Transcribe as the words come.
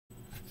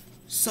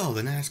So,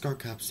 the NASCAR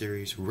Cup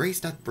Series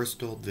raced at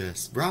Bristol,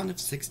 this round of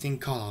 16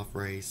 cutoff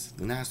race,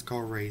 the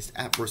NASCAR race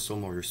at Bristol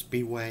Motor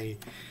Speedway,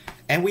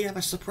 and we have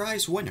a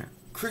surprise winner.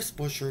 Chris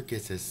Buescher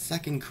gets his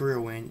second career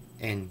win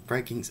and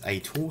breaking a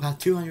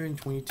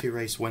 222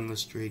 race winless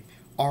streak.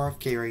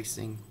 RFK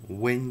Racing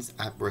wins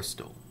at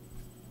Bristol.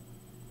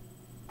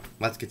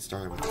 Let's get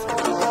started with this.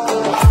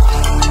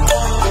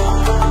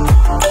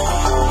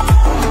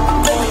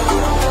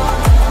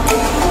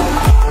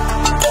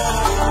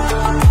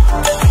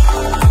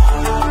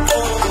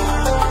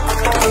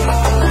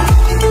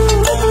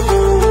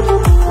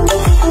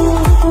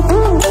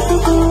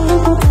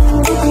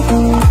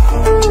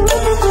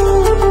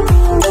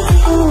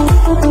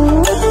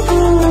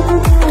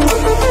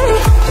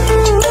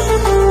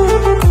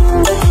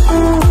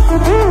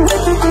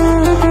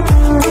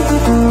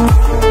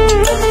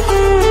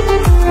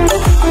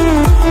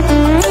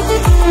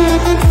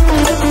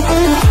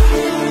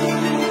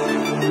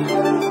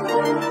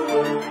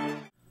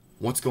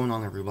 What's going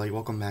on, everybody?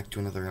 Welcome back to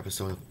another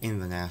episode of In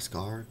the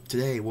NASCAR.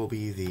 Today I'll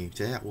be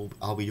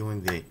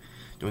doing the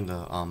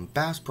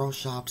Bass Pro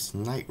Shops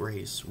night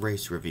race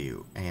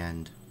review,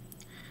 and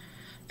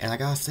I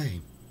gotta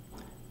say,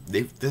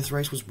 this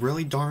race was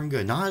really darn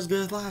good. Not as good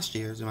as last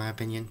year's, in my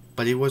opinion,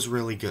 but it was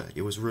really good.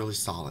 It was really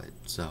solid.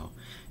 So,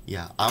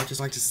 yeah, I would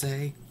just like to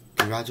say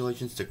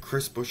congratulations to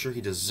Chris Buescher.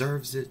 He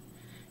deserves it.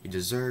 He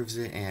deserves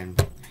it,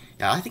 and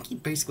yeah, I think he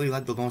basically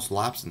led the most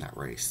laps in that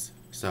race.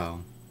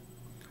 So.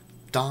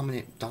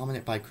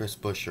 Dominant by Chris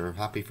Buescher.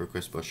 Happy for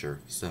Chris Buescher.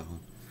 So,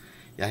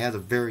 yeah, he had a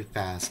very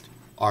fast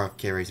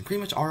RFK racing.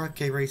 Pretty much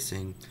RFK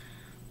racing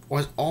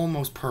was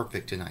almost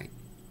perfect tonight.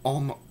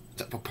 Almost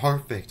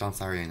perfect on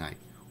Saturday night.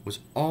 Was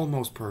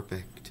almost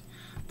perfect.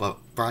 But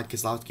Brad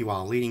Keselowski,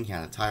 while leading, he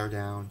had a tire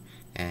down,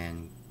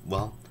 and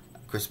well,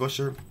 Chris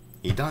Buescher,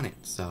 he done it.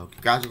 So,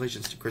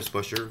 congratulations to Chris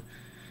Buescher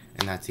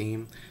and that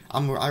team.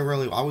 I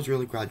was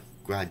really glad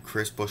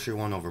Chris Buescher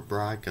won over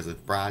Brad, because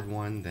if Brad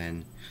won,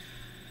 then.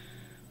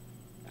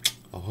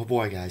 Oh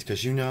boy, guys,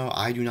 because you know,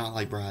 I do not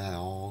like Brad at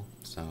all,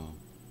 so,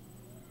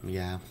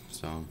 yeah,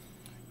 so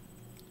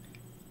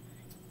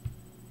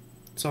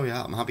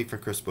yeah, I'm happy for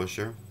Chris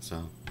Buescher,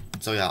 so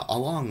yeah,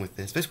 along with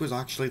this was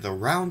actually the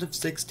round of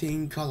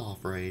 16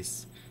 cutoff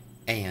race,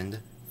 and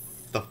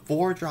the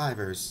 4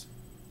 drivers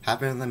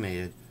have been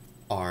eliminated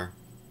are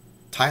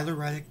Tyler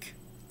Reddick,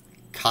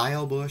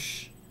 Kyle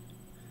Busch,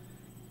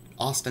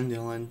 Austin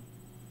Dillon,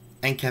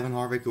 and Kevin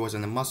Harvick, who was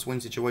in a must-win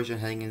situation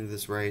heading into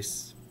this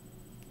race,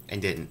 and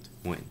didn't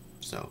win.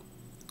 So,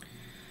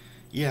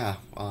 yeah,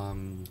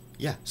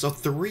 so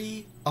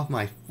three of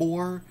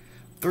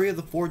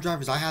the 4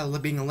 drivers I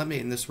had being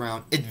eliminated in this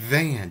round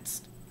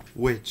advanced,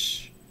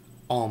 which,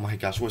 oh my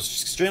gosh,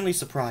 was extremely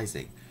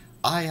surprising.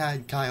 I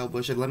had Kyle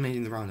Busch eliminated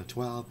in the round of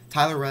 12,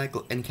 Tyler Reddick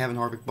and Kevin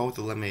Harvick both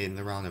eliminated in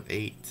the round of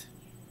 8,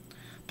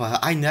 but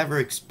I never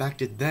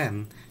expected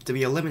them to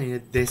be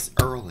eliminated this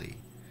early.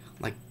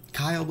 Like,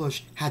 Kyle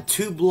Busch had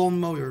 2 blown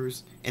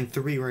motors in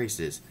 3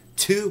 races,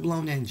 2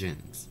 blown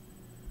engines.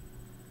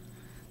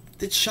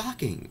 It's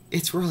shocking.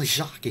 It's really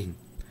shocking.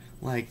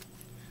 Like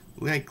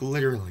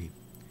literally.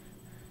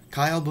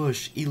 Kyle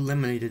Busch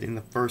eliminated in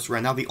the first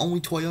round. Now the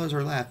only Toyotas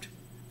are left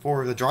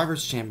for the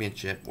Drivers'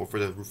 Championship, or for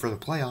the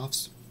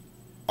playoffs,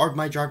 are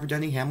my driver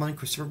Denny Hamlin and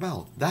Christopher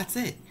Bell. That's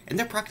it. And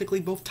they're practically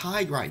both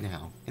tied right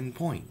now in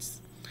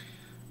points.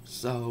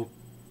 So,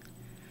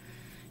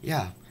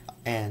 yeah.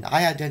 And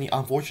I had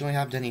unfortunately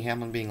have Denny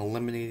Hamlin being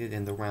eliminated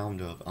in the round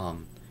of,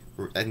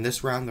 in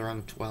this round, the round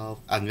of 12,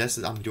 I'm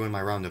doing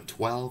my round of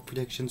 12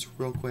 predictions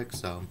real quick,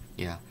 so,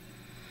 yeah.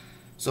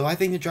 So, I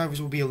think the drivers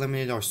will be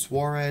eliminated are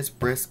Suarez,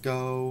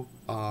 Briscoe,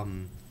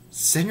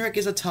 Cindric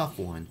is a tough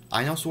one.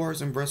 I know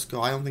Suarez and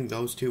Briscoe, I don't think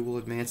those 2 will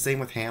advance. Same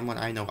with Hamlin,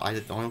 I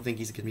don't think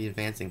he's going to be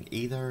advancing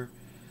either.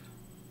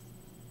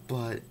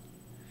 But,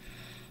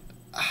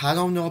 I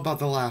don't know about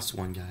the last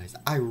one, guys.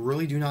 I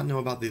really do not know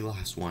about the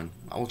last one.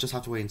 I will just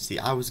have to wait and see.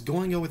 I was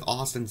going to go with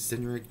Austin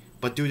Cindric,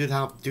 but due to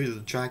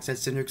the tracks that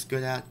Cindric's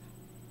good at,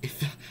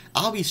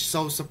 I'll be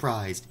so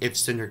surprised if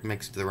Cindric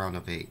makes it to the round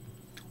of 8.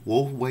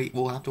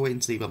 We'll have to wait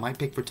and see, but my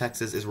pick for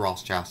Texas is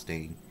Ross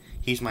Chastain.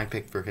 He's my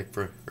pick for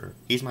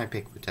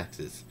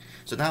Texas.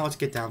 So now let's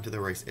get down to the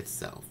race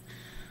itself.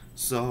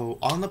 So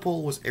on the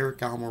pole was Eric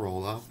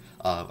Almirola.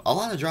 A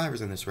lot of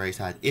drivers in this race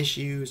had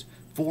issues.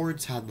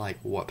 Fords had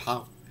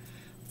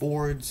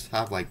Fords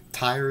have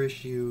tire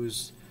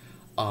issues.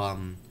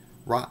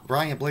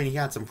 Ryan Blaney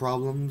had some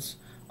problems.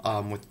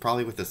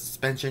 With the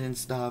suspension and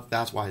stuff.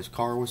 That's why his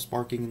car was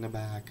sparking in the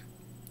back.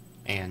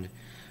 And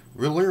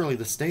literally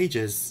the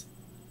stages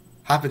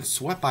have been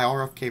swept by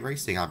RFK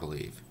Racing, I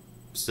believe.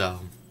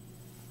 So,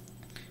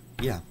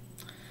 yeah.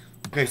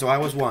 Okay, so I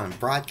was 1.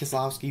 Brad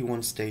Keselowski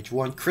won stage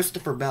 1.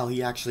 Christopher Bell,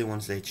 he actually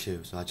won stage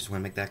 2. So I just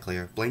want to make that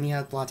clear. Blaney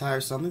had flat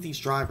tires. Some of these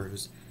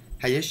drivers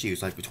had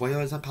issues, like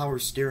Toyotas had power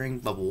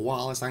steering. Bubba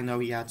Wallace, I know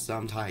he had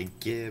some. Ty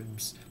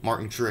Gibbs,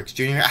 Martin Truex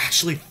Jr.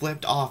 actually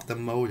flipped off the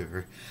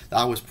motor.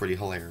 That was pretty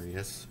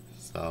hilarious.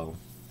 So,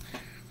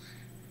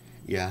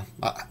 yeah,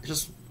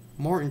 just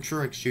Martin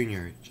Truex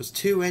Jr. Just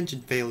 2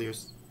 engine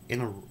failures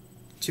in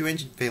two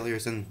engine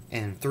failures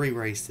in 3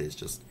 races.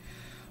 Just,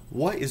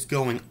 what is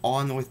going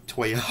on with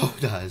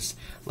Toyotas?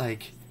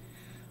 Like,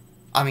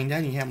 I mean,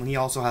 Denny Hamlin, he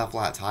also had a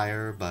flat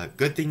tire, but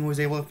good thing he was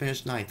able to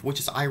finish 9th, which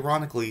is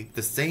ironically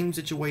the same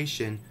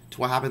situation to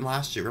what happened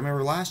last year.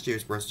 Remember last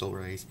year's Bristol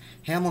race?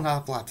 Hamlin had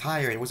a flat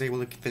tire and was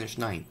able to finish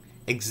 9th.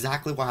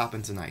 Exactly what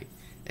happened tonight.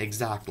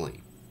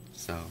 Exactly.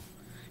 So,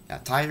 yeah,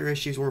 tire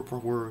issues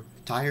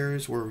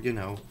tires were, you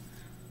know,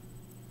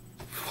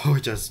 were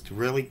just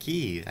really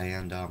key.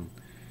 And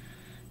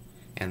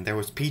there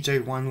was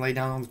PJ1 laid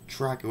down on the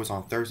track. It was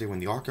on Thursday when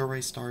the ARCA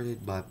race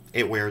started, but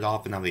it weared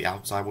off and now the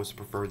outside was the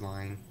preferred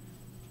line.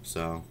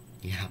 So,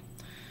 yeah.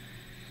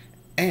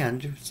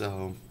 And,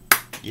 so,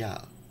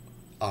 yeah.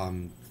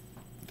 And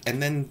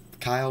then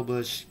Kyle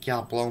Busch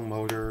got blown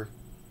motor,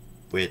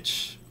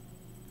 which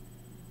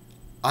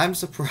I'm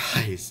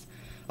surprised.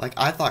 Like,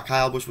 I thought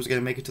Kyle Busch was going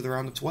to make it to the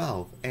round of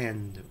 12,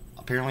 and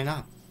apparently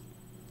not.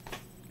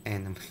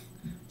 And,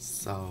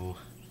 so,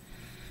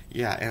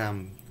 yeah,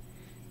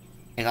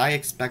 and I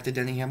expected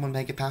Denny Hamlin to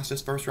make it past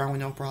his first round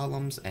with no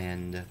problems,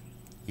 and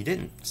he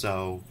didn't.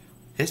 So,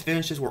 his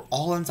finishes were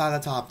all inside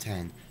the top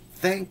 10.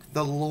 Thank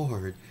the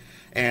Lord.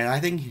 And I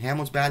think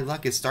Hamlin's bad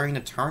luck is starting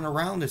to turn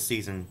around this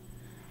season.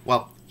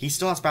 Well, he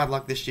still has bad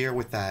luck this year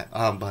with that,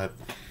 but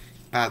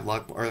bad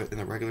luck in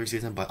the regular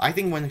season. But I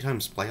think when it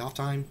comes playoff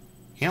time,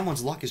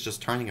 Hamlin's luck is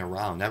just turning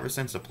around ever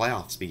since the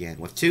playoffs began.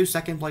 With 2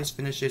 second-place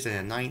finishes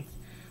and a 9th,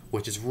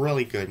 which is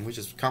really good, and which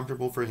is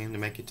comfortable for him to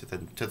make it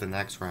to the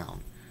next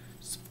round.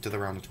 To the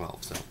round of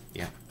 12, so,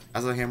 yeah.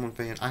 As a Hamlin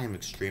fan, I am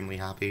extremely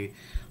happy.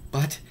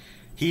 But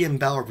he and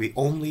Bell are the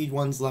only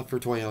ones left for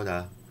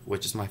Toyota,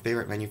 which is my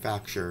favorite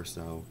manufacturer,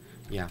 so,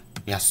 yeah.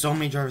 Yeah, so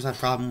many drivers have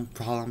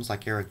problems,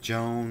 like Eric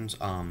Jones,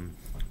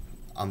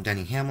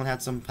 Denny Hamlin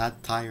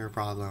had tire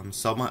problems,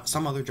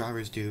 some other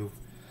drivers do.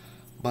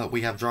 But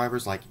we have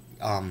drivers like,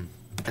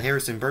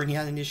 Harrison Burton, he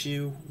had an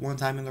issue one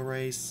time in the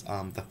race.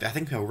 I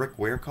think Rick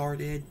Ware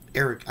did.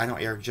 I know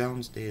Eric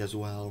Jones did as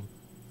well.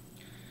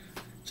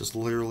 Just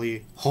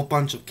literally, whole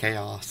bunch of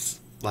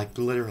chaos. Like,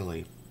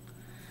 literally.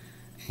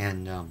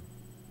 And,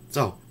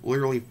 so,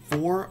 literally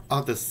 4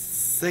 of the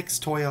 6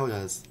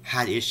 Toyotas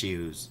had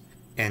issues.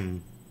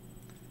 And,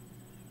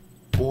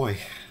 boy.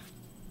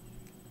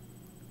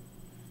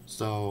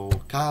 So,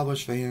 Kyle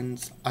Busch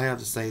fans, I have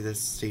to say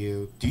this to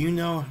you. Do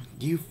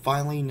you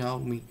finally know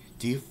me?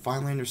 Do you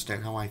finally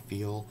understand how I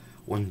feel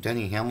when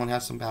Denny Hamlin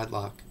has some bad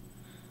luck?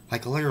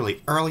 Like,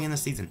 literally, early in the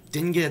season,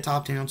 didn't get a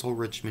top 10 until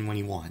Richmond when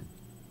he won.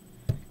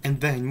 And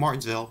then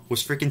Martinsville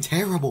was freaking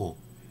terrible.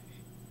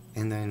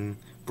 And then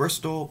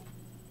Bristol,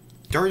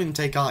 dirt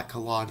intake got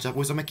collaged. That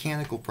was a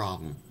mechanical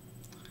problem.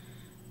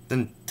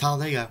 Then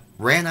Talladega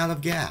ran out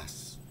of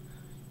gas.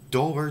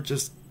 Dover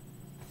just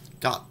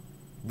got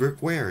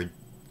Rick Ware.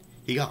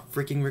 He got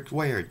freaking Rick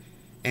Ware.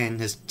 And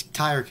his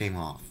tire came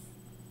off.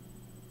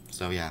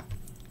 So yeah.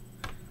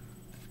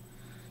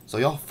 So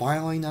y'all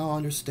finally now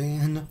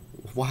understand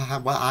what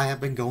I have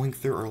been going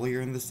through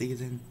earlier in the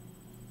season?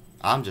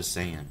 I'm just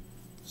saying.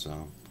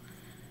 So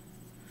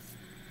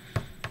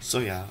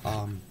yeah,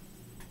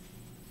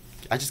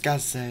 I just gotta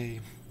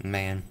say,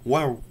 man,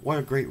 what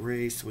a great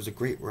race. It was a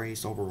great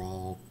race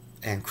overall.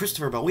 And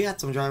Christopher Bell, we had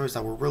some drivers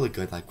that were really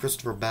good, like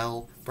Christopher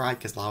Bell, Brad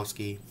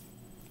Keselowski,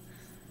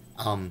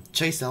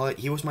 Chase Elliott.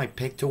 He was my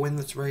pick to win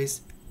this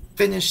race.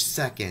 Finished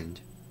 2nd.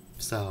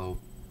 So,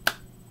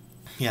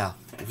 yeah,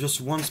 just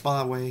 1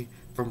 spot away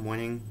from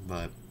winning,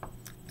 but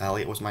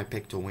Elliott was my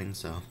pick to win,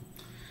 so,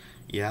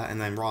 yeah.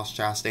 And then Ross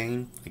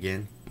Chastain,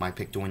 again, my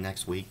pick to win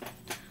next week.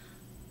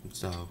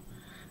 So,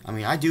 I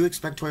mean, I do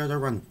expect Toyota to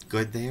run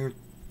good there.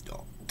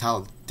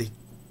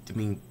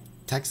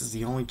 Texas is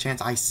the only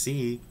chance I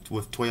see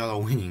with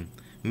Toyota winning.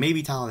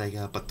 Maybe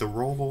Talladega, but the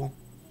Roval,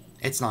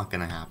 it's not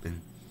going to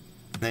happen.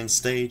 And then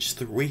stage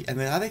 3, and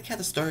then I think at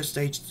the start of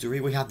stage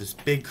 3, we had this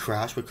big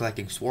crash with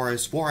collecting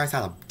Suarez. Suarez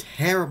had a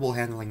terrible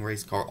handling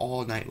race car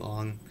all night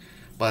long,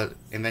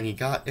 and then he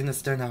got in the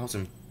Stenhouse,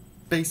 and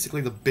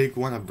basically the big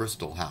one of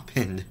Bristol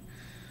happened.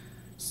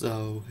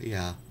 So,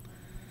 yeah.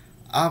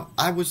 I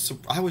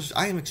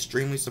am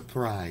extremely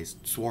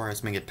surprised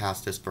Suarez made it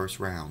past his first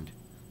round.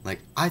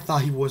 Like, I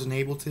thought he wasn't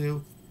able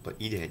to, but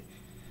he did.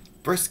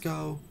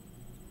 Briscoe,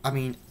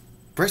 I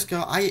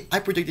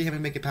predicted him to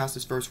make it past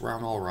his first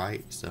round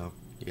alright, so,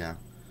 yeah.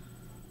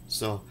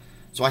 So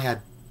I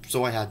had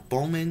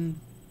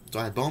Bowman,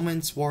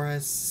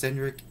 Suarez,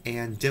 Cindric,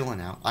 and Dillon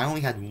out. I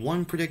only had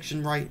one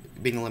prediction right,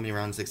 being eliminated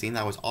round 16,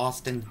 that was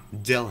Austin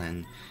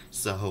Dillon.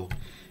 So,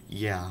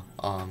 yeah,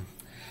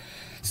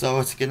 so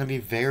it's going to be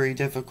very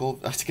difficult.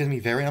 It's going to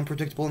be very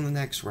unpredictable in the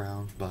next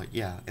round. But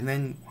yeah, and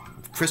then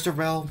Christopher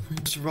Bell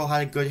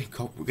had a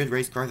good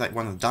race car, like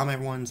one of the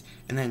dominant ones.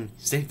 And then,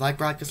 like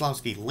Brad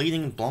Keselowski,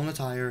 leading and blowing the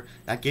tire,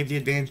 that gave the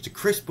advantage to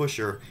Chris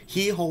Buescher.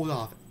 He held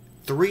off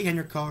 3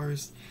 Hendrick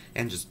cars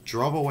and just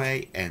drove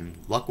away, and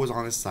luck was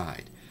on his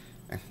side.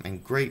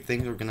 And great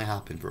things are going to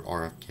happen for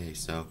RFK.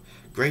 So,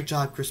 great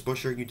job, Chris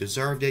Buescher. You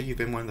deserved it. You've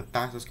been one of the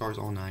fastest cars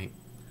all night.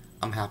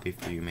 I'm happy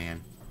for you,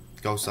 man.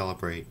 Go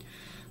celebrate.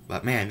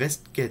 But man, this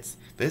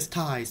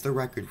ties the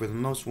record for the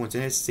most wins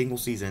in a single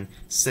season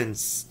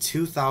since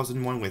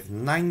 2001 with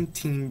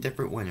 19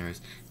 different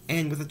winners.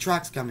 And with the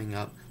tracks coming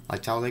up,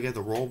 like Talladega,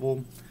 the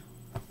Roval,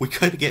 we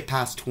could get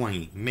past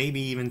 20,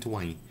 maybe even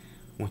 20,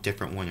 with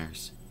different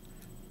winners.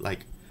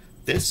 Like,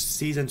 this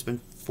season's been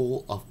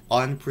full of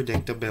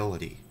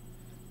unpredictability.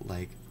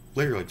 Like,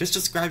 literally, just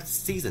describes the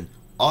season.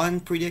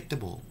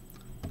 Unpredictable.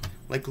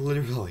 Like,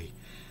 literally.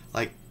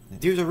 Like,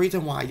 there's a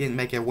reason why I didn't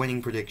make a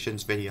winning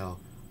predictions video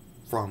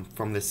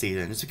from this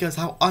season. It's because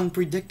how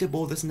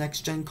unpredictable this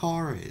next-gen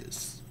car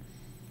is.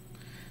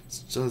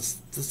 It's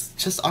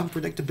just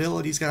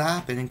unpredictability is gonna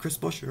happen, and Chris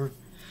Buescher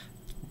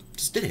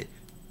just did it.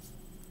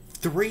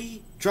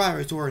 3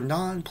 drivers who are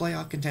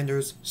non-playoff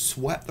contenders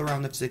swept the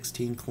round of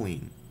 16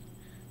 clean.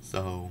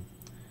 So,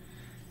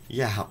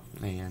 yeah,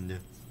 and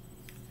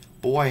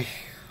boy,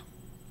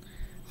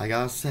 I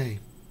gotta say,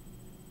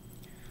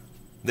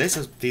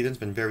 this season's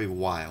been very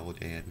wild,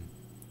 and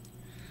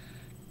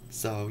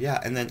so yeah,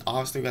 and then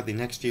obviously we got the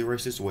next few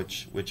races,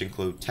 which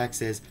include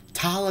Texas,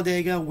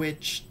 Talladega,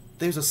 which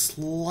there's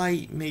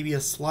maybe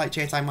a slight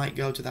chance I might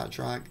go to that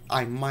track.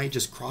 I might,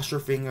 just cross your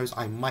fingers,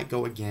 I might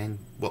go again,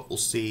 but we'll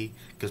see,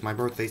 because my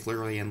birthday's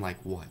literally in like,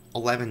 what,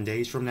 11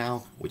 days from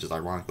now, which is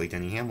ironically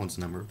Denny Hamlin's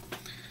number.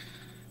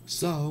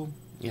 So,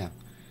 yeah.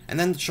 And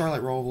then the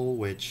Charlotte Roval,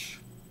 which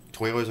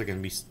Toyotas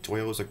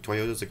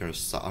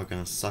are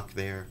gonna suck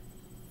there.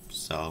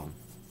 So,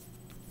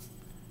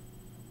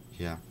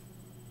 yeah.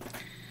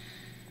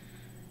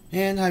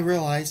 And I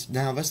realized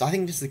now I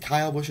think this is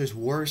Kyle Busch's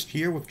worst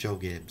year with Joe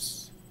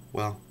Gibbs.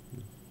 Well,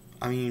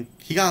 I mean,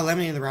 he got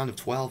eliminated in the round of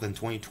 12 in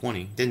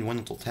 2020. Didn't win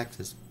until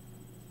Texas.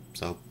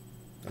 So,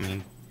 I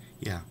mean,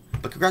 yeah.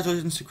 But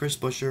congratulations to Chris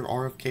Buescher,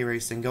 RFK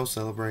Racing. Go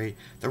celebrate.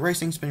 The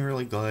racing's been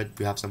really good.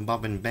 We have some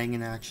bump and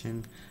banging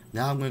action.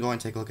 Now I'm going to go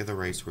and take a look at the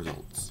race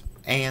results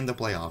and the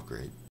playoff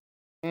grid.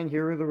 And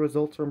here are the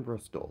results from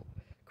Bristol.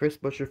 Chris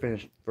Buescher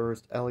finished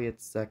first,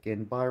 Elliott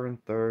second, Byron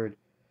third,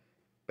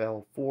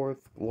 Bell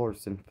fourth,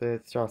 Larson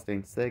fifth,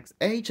 Chastain sixth,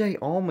 AJ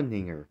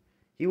Allmendinger,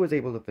 he was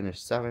able to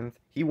finish seventh.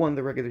 He won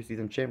the regular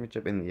season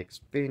championship in the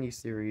Xfinity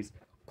Series.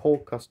 Cole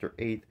Custer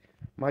eighth,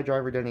 my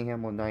driver Denny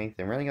Hamlin ninth,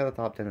 and running out of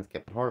the top 10 is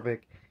Kevin Harvick.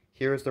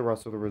 Here's the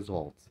rest of the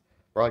results.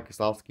 Brad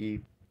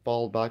Keselowski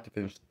followed back to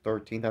finish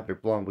 13th after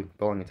blowing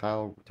a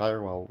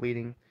tire while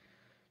leading.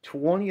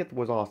 20th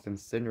was Austin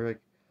Cindric,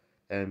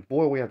 and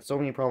boy, we had so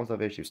many problems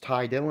of issues.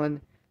 Ty Dillon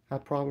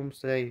had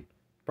problems today.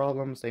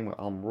 Same with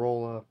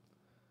Almirola.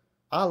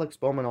 Alex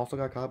Bowman also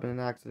got caught in an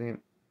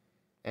accident.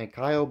 And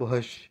Kyle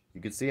Busch,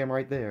 you can see him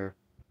right there.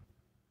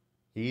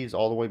 He's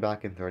all the way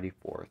back in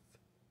 34th.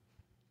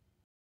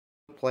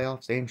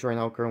 Playoff standings right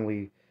now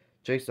currently,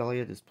 Chase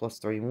Elliott is plus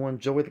 31,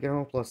 Joey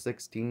Logano plus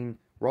 16,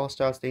 Ross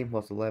Chastain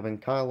plus 11,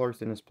 Kyle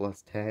Larson is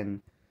plus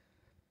 10,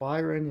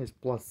 Byron is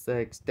plus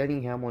 6,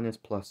 Denny Hamlin is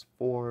plus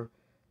 4,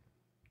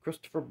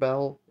 Christopher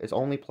Bell is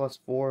only plus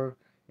 4,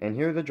 and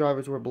here are the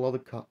drivers who are below the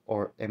cut,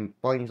 and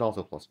Blaney's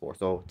also plus 4,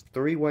 so it's a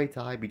 3-way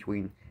tie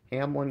between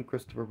Hamlin,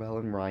 Christopher Bell,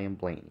 and Ryan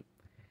Blaney.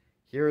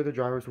 Here are the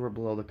drivers who are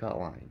below the cut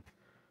line.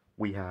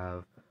 We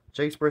have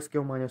Chase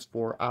Briscoe minus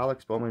 4,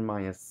 Alex Bowman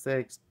minus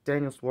 6,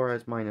 Daniel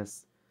Suarez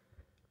minus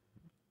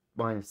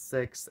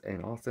 6,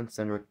 and Austin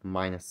Cindric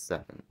minus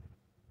 7.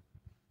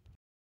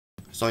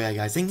 So yeah,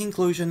 guys, in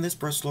conclusion, this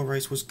Bristol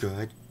race was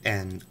good,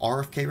 and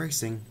RFK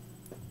Racing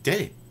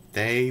did it.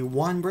 They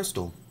won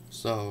Bristol.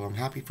 So I'm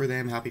happy for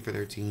them, happy for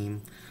their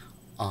team.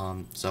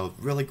 So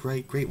really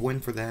great win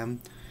for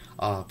them.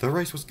 The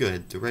race was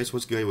good. The race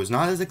was good. It was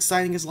not as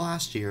exciting as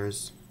last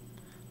year's,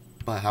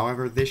 but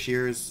however, this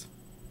year's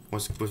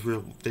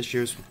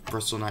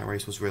Bristol night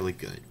race was really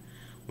good.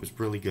 It was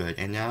really good.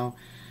 And now,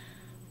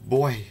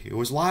 boy, it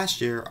was last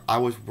year.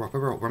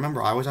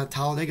 Remember I was at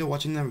Talladega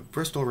watching the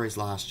Bristol race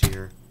last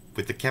year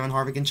with the Kevin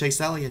Harvick and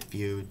Chase Elliott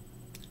feud.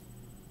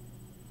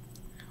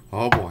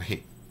 Oh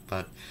boy,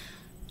 but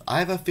I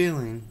have a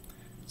feeling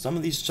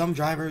some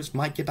drivers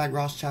might get back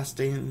Ross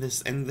Chastain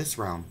in this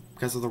round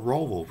because of the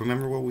Roval.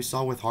 Remember what we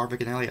saw with Harvick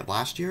and Elliott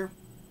last year?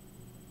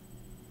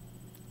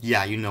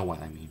 Yeah, you know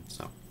what I mean.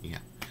 So yeah.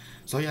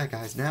 So yeah,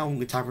 guys, now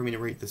it's time for me to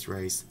rate this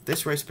race.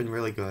 This race has been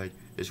really good.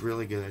 It's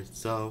really good.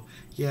 So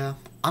yeah,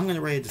 I'm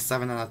gonna rate it to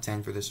 7 out of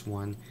 10 for this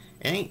one.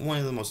 It ain't one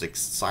of the most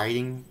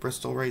exciting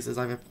Bristol races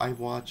I've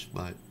watched,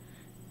 but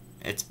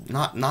it's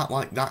not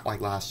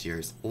like last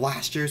year's.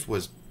 Last year's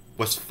was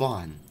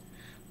fun,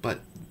 but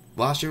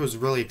last year was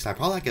really exciting.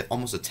 Probably like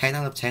almost a 10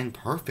 out of 10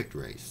 perfect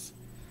race.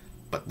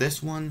 But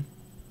this one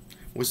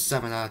was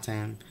 7 out of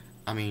 10.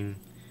 I mean,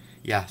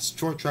 yeah,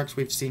 short tracks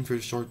we've seen for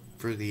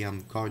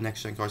the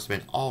next gen cars have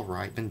been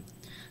alright.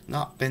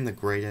 Not been the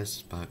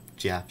greatest, but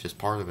yeah, just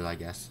part of it, I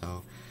guess.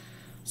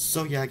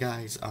 So yeah,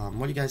 guys,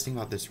 what do you guys think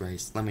about this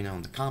race? Let me know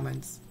in the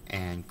comments.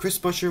 And Chris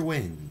Buescher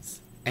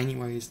wins.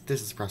 Anyways,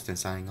 this is Preston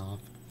signing off.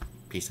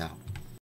 Peace out.